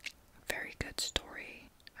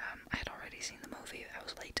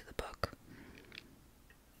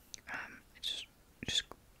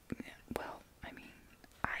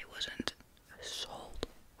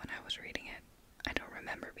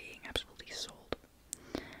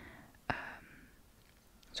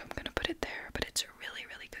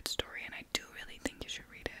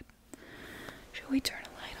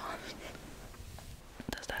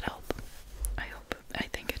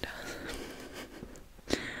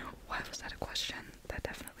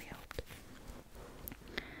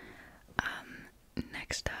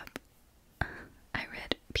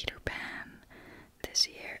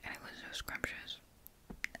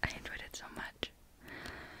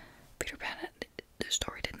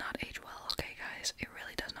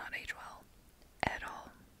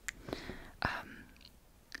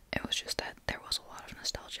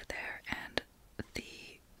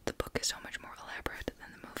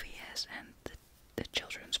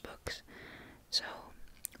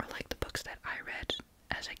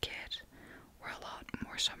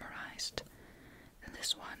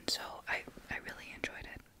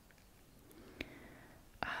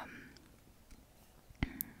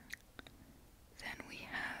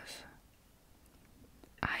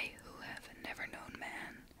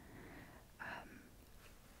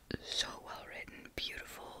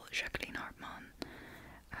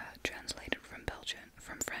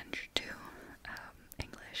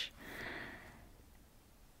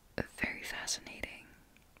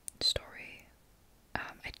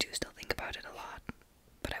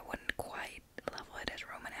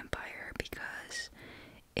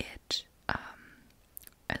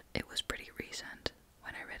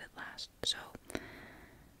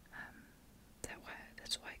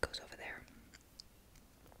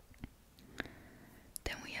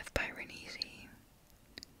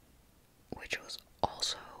 which was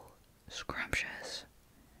also scrumptious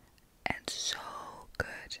and so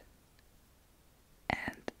good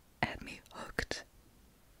and had me hooked.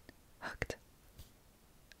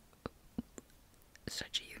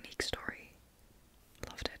 Such a unique story.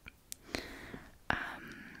 Loved it.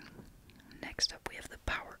 Next up we have The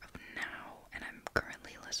Power of Now, and I'm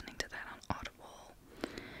currently listening to that on Audible.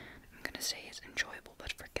 I'm gonna say it's enjoyable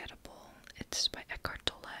but forgettable. It's by Eckhart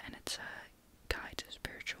Tolle, and it's a guide to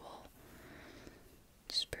spiritual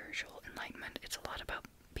enlightenment. It's a lot about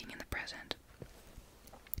being in the present.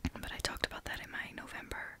 But I talked about that in my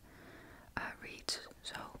November reads,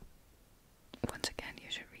 so once again, you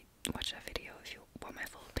should watch that video if you want my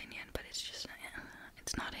full opinion, but it's just,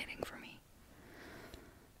 it's not hitting for me,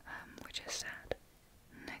 which is sad.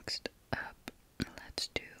 Next up, let's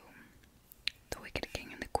do The Wicked King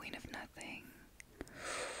and the Queen of Nothing.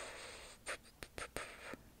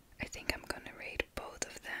 I think I'm gonna rate both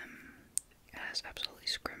of them as absolutely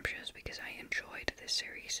scrumptious because I enjoyed this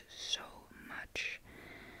series so much,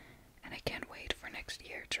 and I can't wait for next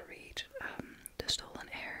year to read The Stolen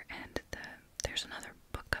Heir, and there's another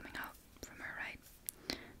book coming out from her, right?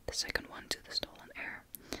 The second one to The Stolen Heir.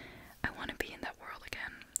 I want to be in that world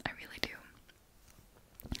again. I really do.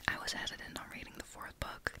 I was hesitant on reading the fourth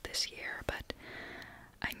book this year, but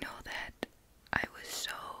I know that I was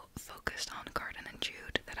so focused on Garden and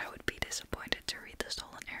Jude that I would be disappointed to read The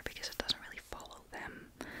Stolen Heir because it doesn't really follow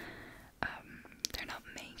them. They're not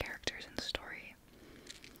main characters in the story.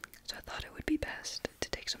 So I thought it would be best to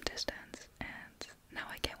take some distance, and now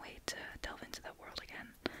I can't wait to delve into that world again.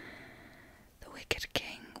 The Wicked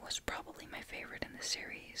King was probably my favorite in the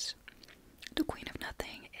series. The Queen of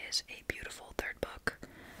Nothing is a beautiful third book.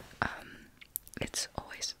 It's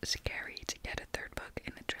always scary to get a third book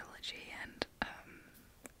in a trilogy, and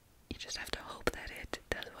you just have to hope that it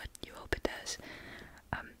does what you hope it does.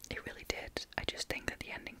 It really did. I just think that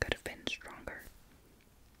the ending could have been stronger.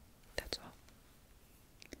 That's all.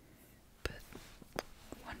 But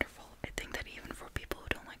wonderful. I think that even for people who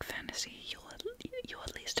don't like fantasy, you'll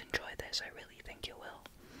at least enjoy this. I really think you will.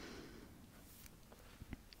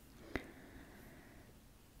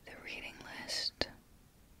 The reading list.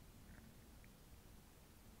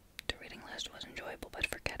 The reading list was enjoyable but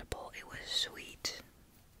forgettable. It was sweet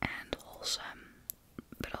and wholesome,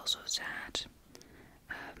 but also sad.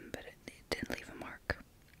 But it didn't leave a mark.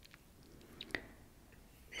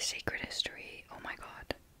 The Secret History, oh my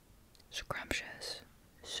god. Scrumptious.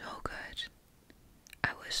 So good. I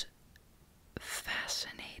was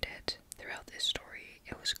fascinated throughout this story.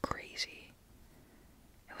 It was crazy.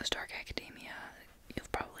 It was dark academia.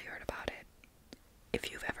 You've probably heard about it.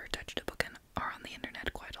 If you've ever touched a book and are on the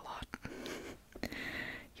internet quite a lot,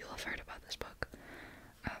 you'll have heard about this book.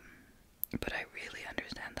 But I really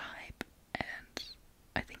understand the hype, and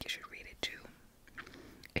I think you should read it too,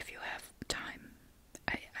 if you have time.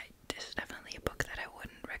 This is definitely a book that I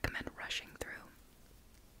wouldn't recommend rushing through.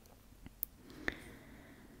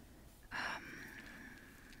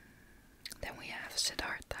 Then we have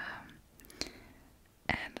Siddhartha,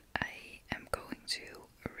 and I am going to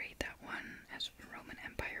rate that one as a Roman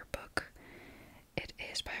Empire book. It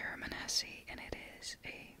is by Hermann Hesse, and it is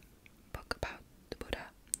a book about the Buddha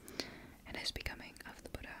and his becoming of the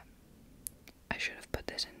Buddha. I should have put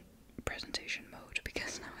this in presentation mode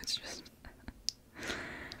because now it's just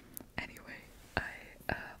anyway,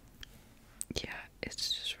 yeah,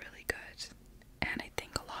 it's just really good, and I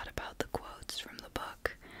think a lot about the quotes from the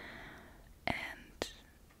book, and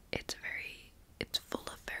it's full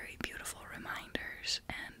of very beautiful reminders,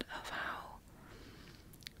 and of how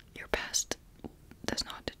your past does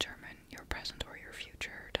not determine your present or your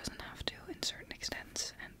future, doesn't have to in certain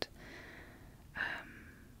extents, and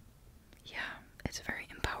yeah, it's a very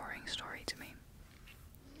empowering story to me.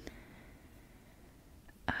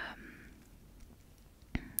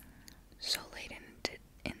 So Late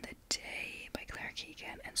in the Day by Claire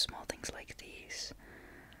Keegan and Small Things Like These.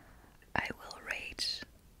 I will rate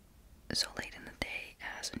So Late in the Day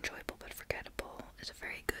as enjoyable but forgettable. It's a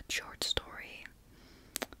very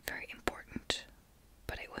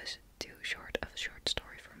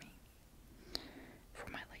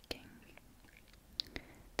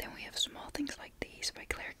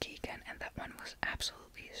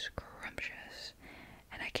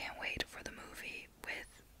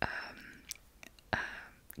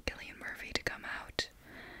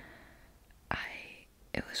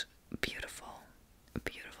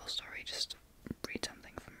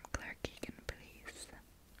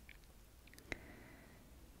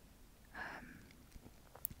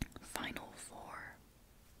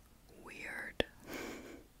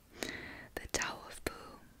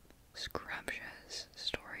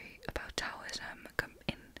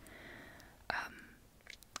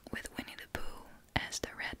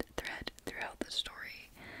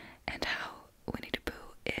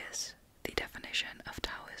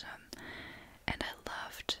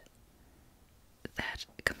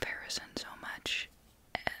person so much,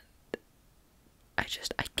 and I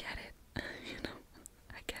get it, you know,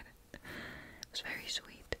 I get it. It was very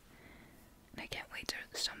sweet, and I can't wait to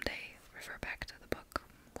someday refer back to the book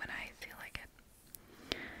when I feel like it.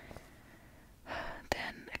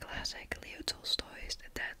 Then a classic, Leo Tolstoy's The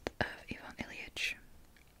Death of Ivan Ilyich.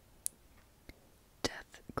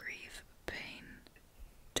 Death, grief, pain.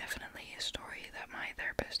 Definitely a story that my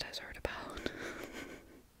therapist has heard about.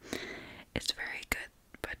 It's very good,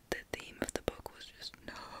 but the theme of the book was just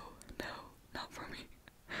no, not for me.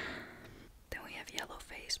 Then we have Yellow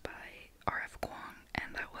Face by R.F. Kuang,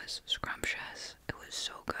 and that was scrumptious. It was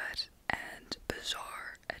so good and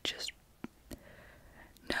bizarre and just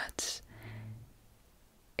nuts.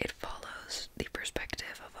 It follows the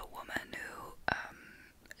perspective of a woman who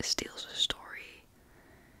steals a story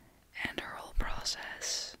and her whole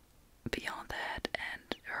process beyond that,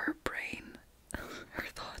 and her brain, her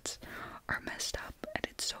thoughts are messed up, and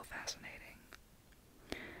it's so fascinating.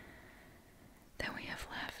 Then we have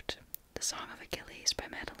left The Song of Achilles by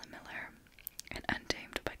Madeline Miller and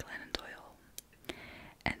Untamed by Glennon Doyle.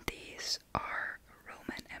 And these are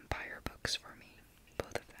Roman Empire books for me,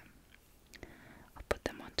 both of them. I'll put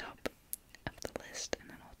them on top of the list and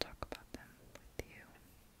then I'll talk about them with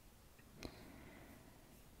you.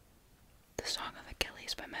 The Song of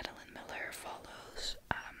Achilles by Madeline Miller follows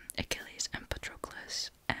Achilles and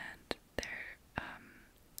Patroclus and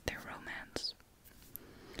their romance.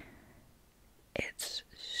 It's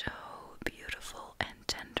so beautiful and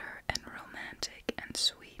tender and romantic and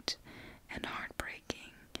sweet and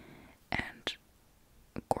heartbreaking and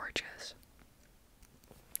gorgeous.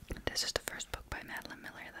 This is the first book by Madeline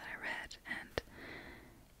Miller that I read, and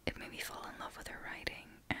it made me fall in love with her writing,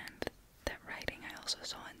 and that writing I also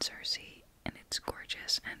saw in Circe, and it's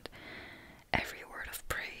gorgeous, and every word of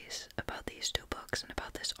praise about these two books and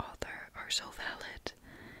about this author are so valid.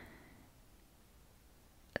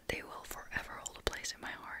 They will forever hold a place in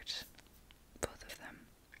my heart, both of them.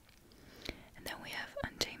 And then we have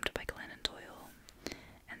Untamed by Glennon Doyle,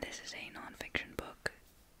 and this is a non-fiction book,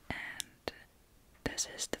 and this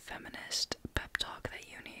is the feminist pep talk that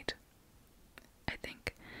you need. I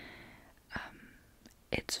think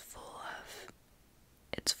it's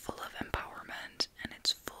full of empowerment, and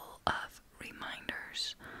it's full of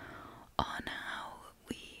reminders on how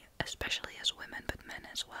we, especially as women, but men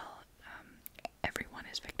as well, everyone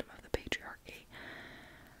is victim of the patriarchy,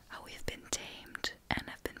 how we've been tamed and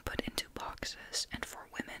have been put into boxes, and for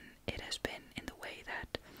women it has been in the way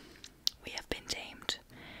that we have been tamed,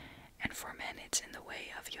 and for men it's in the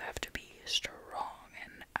way of you have to be strong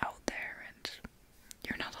and out there, and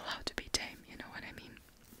you're not allowed to be tame, you know what I mean?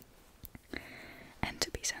 And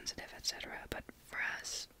to be sensitive, etc. But for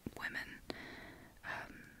us, women,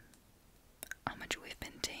 how much we've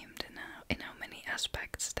been tamed in how many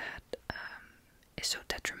aspects that is so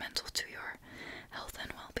detrimental to your health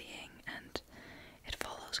and well-being, and it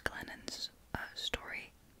follows Glennon's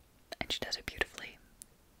story, and she does it beautifully,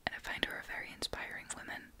 and I find her a very inspiring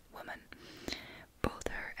woman. Both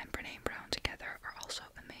her and Brene Brown together are also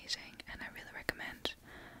amazing, and I really recommend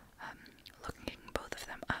looking both of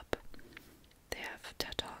them up. They have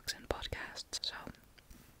TED Talks and podcasts, so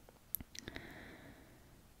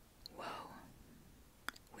whoa,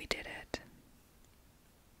 we did it.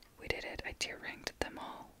 I tier ranked them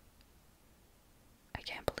all. I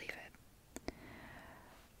can't believe it.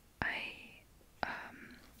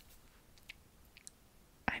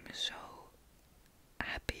 I'm so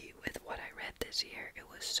happy with what I read this year. It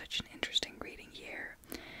was such an interesting reading year.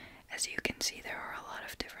 As you can see, there are a lot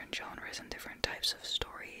of different genres and different types of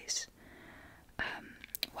stories.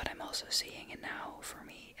 What I'm also seeing now for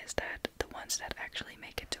me is that the ones that actually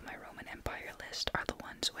make it to my Roman Empire list are the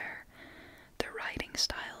ones where the writing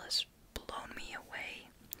style has blown me away,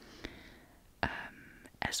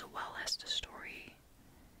 as well as the story.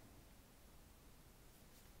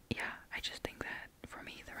 Yeah, I just think that for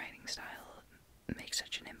me the writing style makes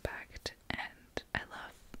such an impact, and I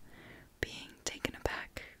love being taken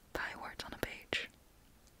aback by words on a page.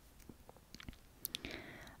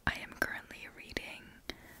 I am currently reading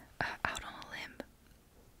Out on a Limb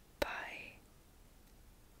by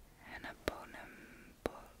Hannah Bonham.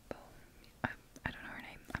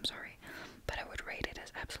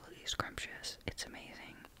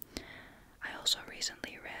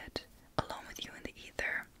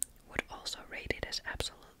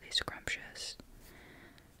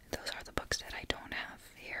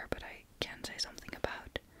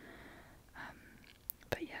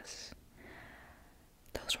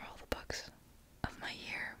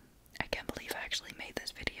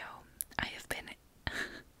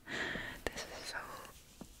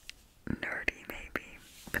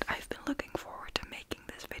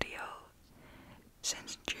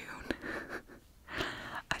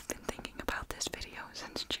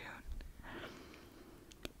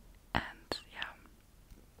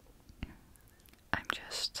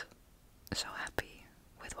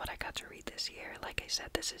 what I got to read this year. Like I said,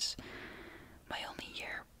 this is my only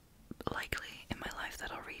year, likely, in my life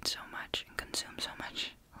that I'll read so much and consume so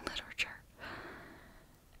much literature.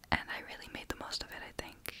 And I really made the most of it, I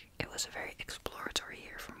think. It was a very exploratory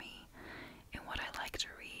year for me in what I like to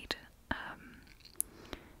read.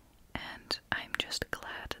 And I'm just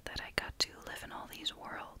glad that I got to live in all these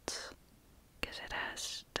worlds, because it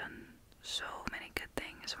has done so many good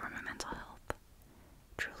things for my mental health.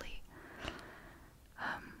 Truly.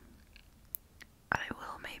 I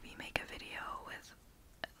will maybe make a video with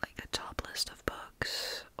like a top list of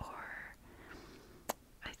books, or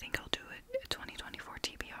I think I'll do a 2024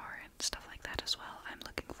 TBR and stuff like that as well. I'm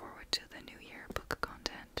looking forward to the new year book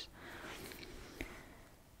content.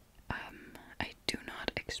 I do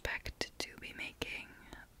not expect to be making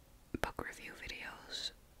book review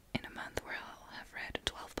videos in a month where I'll have read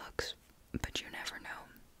 12 books, but you never know.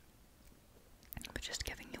 But just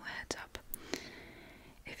giving you a heads up.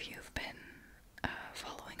 If you've been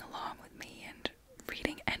following along with me and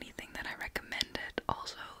reading anything that I recommended,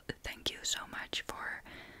 also thank you so much for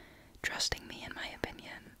trusting me in my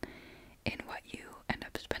opinion in what you end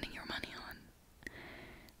up spending your money on.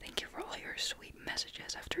 Thank you for all your sweet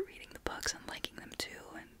messages after reading the books and liking them too,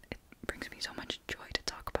 and it brings me so much joy to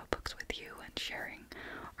talk about books with you and sharing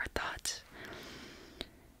our thoughts.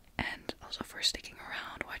 And also for sticking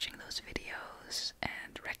around, watching those videos,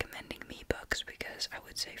 and recommending me books, because I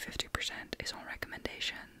would say 50% is on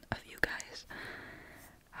recommendation of you guys,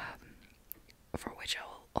 for which I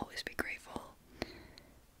will always be grateful.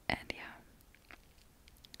 And yeah,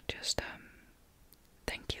 just